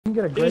You can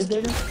get a grave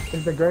digger?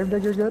 Is the grave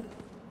digger good?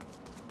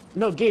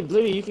 No, Gabe,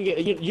 literally, you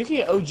can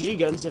get OG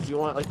guns if you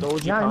want, like the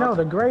OG. Yeah, I know,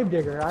 the grave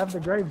digger. I have the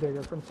grave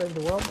digger from Save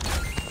the World.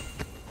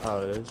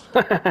 Oh, it is?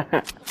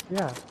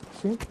 Yeah,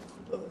 see?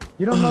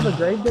 You don't know the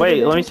grave digger?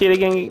 Wait, let me see it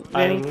again.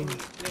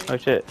 Oh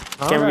shit.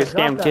 Can't get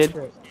scammed, kid.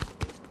 Shit.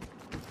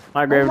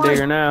 My grave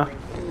digger now.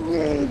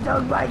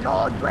 Don't like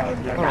old grave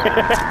digger!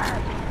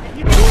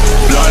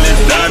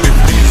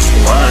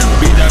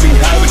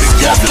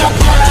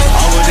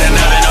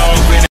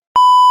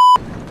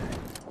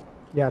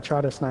 Yeah,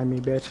 try to snipe me,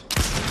 bitch.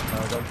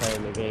 Oh, don't play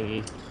me,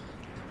 Gangy.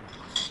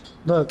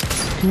 Look,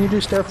 can you do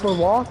stair floor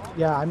wall?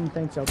 Yeah, I didn't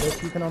think so,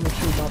 bitch. You can only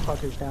shoot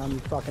motherfuckers down, you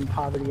fucking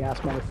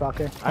poverty-ass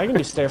motherfucker. I can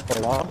do stair for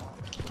a wall.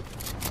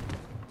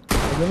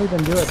 I really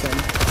didn't do it then.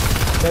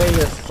 There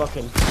you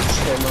fucking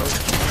demo.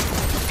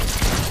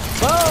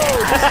 Whoa!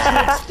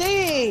 This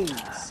shit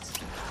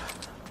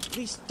stings!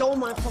 They stole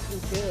my fucking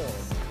kill.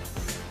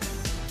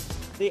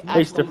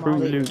 Taste the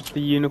fruit loot,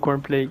 the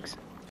unicorn plagues.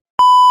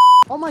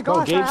 Oh my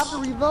gosh, I have to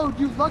reload,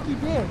 you lucky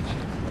bitch!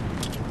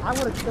 I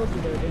would have killed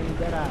you there, Danny,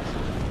 dead ass.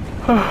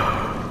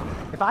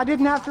 If I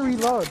didn't have to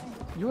reload,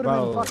 you would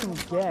have been fucking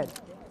dead.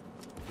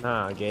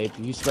 Nah, Gabe,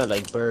 you smell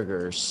like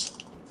burgers.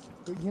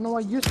 You know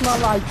what? You smell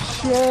like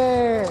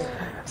shit!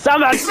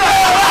 Someone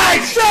smell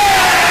like shit!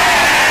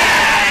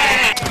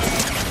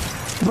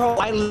 Bro,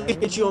 I literally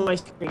hit you on my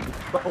screen.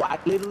 Bro, I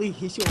literally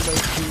hit you on my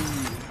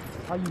screen.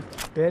 Oh, you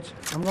bitch.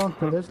 I'm going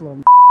for this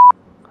little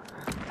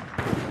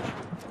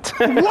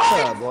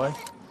What? Boy.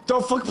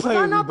 Don't fuck play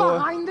with me, not boy.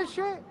 behind this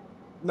shit?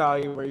 No,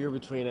 you're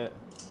between it.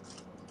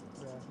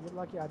 Yeah, you're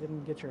lucky I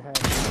didn't get your head.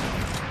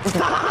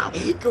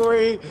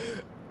 Corey.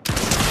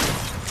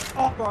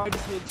 Oh, bro, I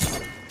just hit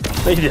you.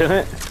 What you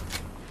doing?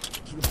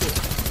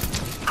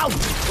 Ow!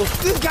 Oh,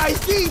 this guy's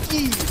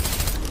stinky!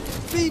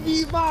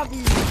 Baby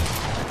Bobby!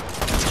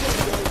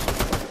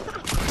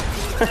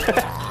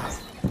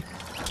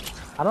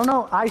 I don't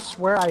know. I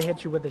swear I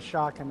hit you with a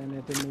shotgun and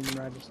it didn't even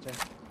register.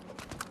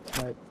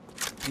 But,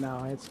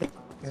 no,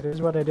 it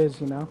is what it is,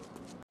 you know?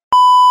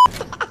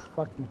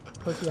 Fucking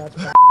pussy ass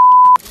back.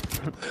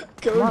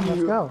 Come on,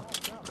 let's go.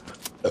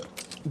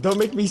 Don't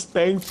make me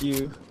spank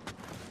you.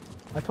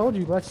 I told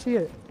you, let's see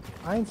it.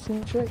 I ain't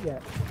seen shit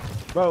yet.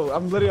 Bro,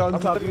 I'm literally on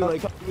top of you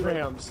like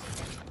grams.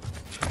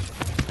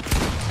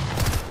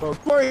 Bro,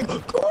 Corey!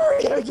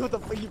 What the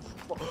fuck you...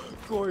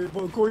 Corey,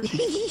 bro, Corey.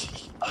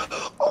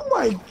 Oh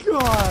my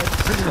god!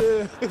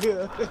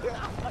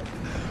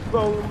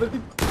 Bro,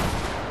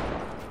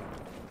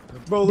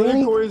 look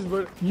at Corey's...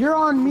 You're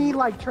on me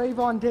like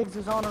Trayvon Diggs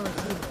is on a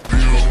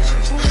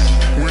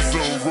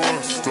receiver.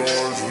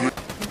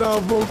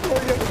 No, bro,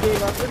 Corey got the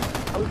game.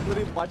 I was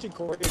literally watching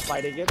Corey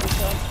fighting it and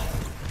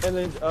stuff. And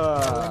then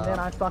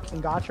I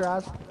fucking got your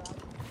ass.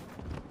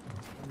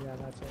 Yeah,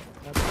 that's it.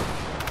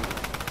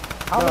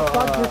 How the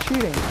fuck you're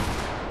cheating?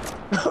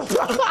 I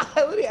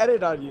literally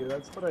edited on you.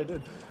 That's what I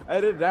did. I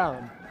edited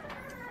down.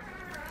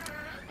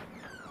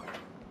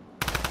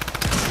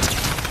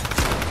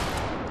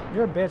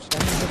 You're a bitch.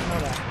 Let me just know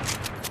that.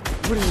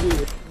 What do you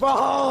mean? Bro!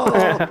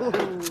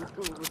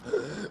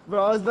 Bro,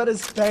 I was about to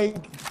spank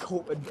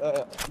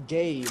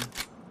Gabe.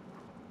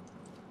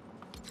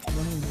 I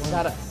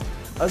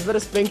was about to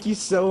spank you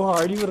so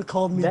hard, you would have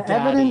called me daddy. The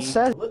evidence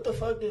says... What the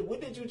fuck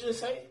what did you just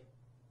say?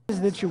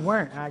 ...is that you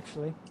weren't,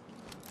 actually.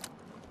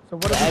 So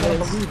what are we going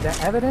to believe? The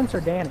evidence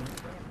or Danny?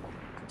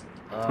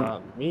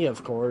 Me,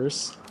 of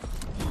course.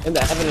 And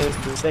the evidence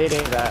is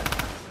stating that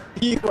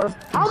you are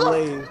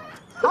blazed.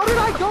 How did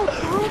I go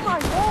through my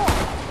wall?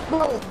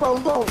 Bro.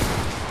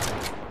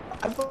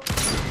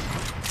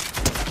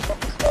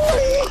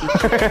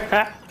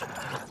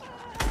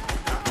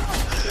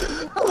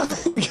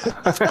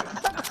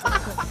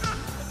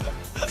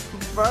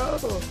 Bro,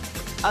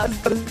 I'm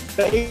gonna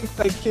say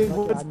I can't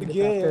once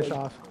again. Fish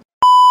off.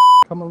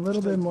 Come a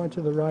little bit more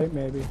to the right,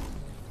 maybe.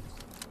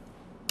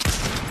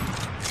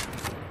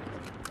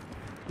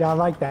 Yeah, I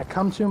like that.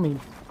 Come to me,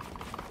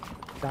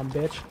 dumb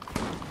bitch.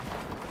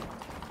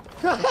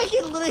 I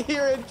can literally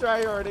hear it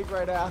tryharding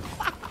right now.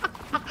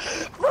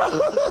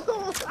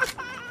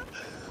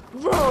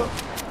 Bro,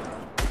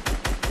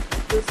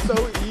 it's so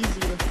easy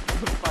to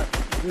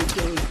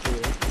kill this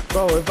kid.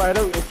 Bro,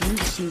 if you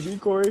shoot me,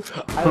 Corey,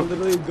 I'm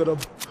literally gonna.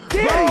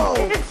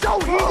 Danny, it's so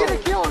easy to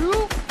kill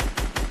who?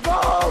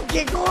 Bro,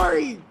 get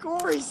Corey!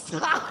 Corey,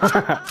 stop!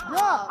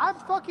 Yeah, I'm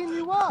fucking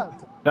you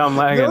up. No, I'm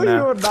lagging now. No,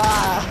 you're not.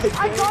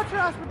 I got your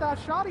ass with that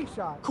shotty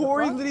shot.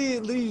 Corey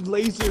literally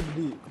lasered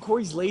me.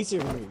 Corey's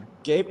lasered me.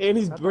 Gabe, and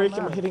he's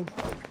breaking, hitting.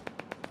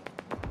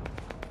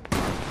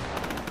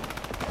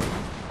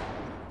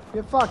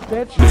 Get fucked,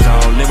 bitch.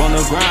 Live on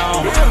the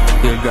ground.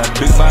 You got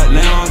big bite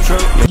now on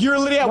truck. You're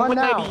literally at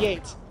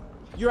 198.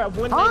 You're at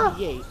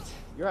 198.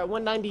 You're at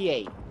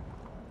 198.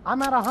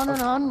 I'm at 100,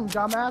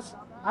 dumbass.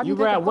 You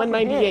were at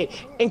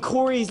 198, and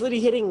Corey's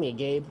literally hitting me,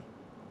 Gabe.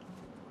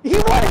 He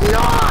was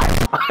not!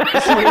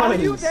 Were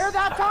you there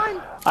that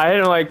time? I hit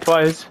him like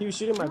twice. He was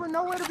shooting my... You were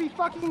nowhere to be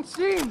fucking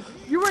seen!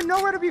 You were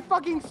nowhere to be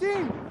fucking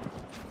seen!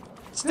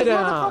 Sit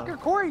down. Motherfucker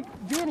Corey,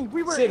 Danny,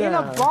 we were Sit in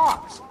down. a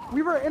box.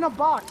 We were in a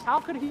box. How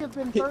could he have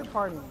been third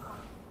party?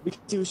 Because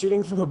he was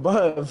shooting from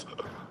above.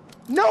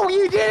 No,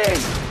 you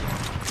didn't!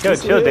 Yo,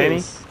 Yes, he chill, Danny.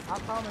 is. I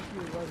promise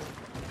you it wasn't.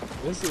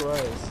 Yes, he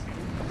was.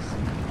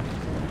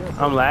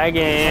 I'm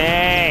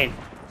lagging.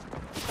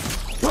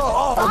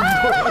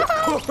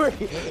 Oh,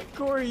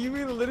 Corey, you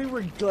literally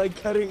were like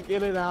cutting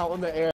in and out in the air.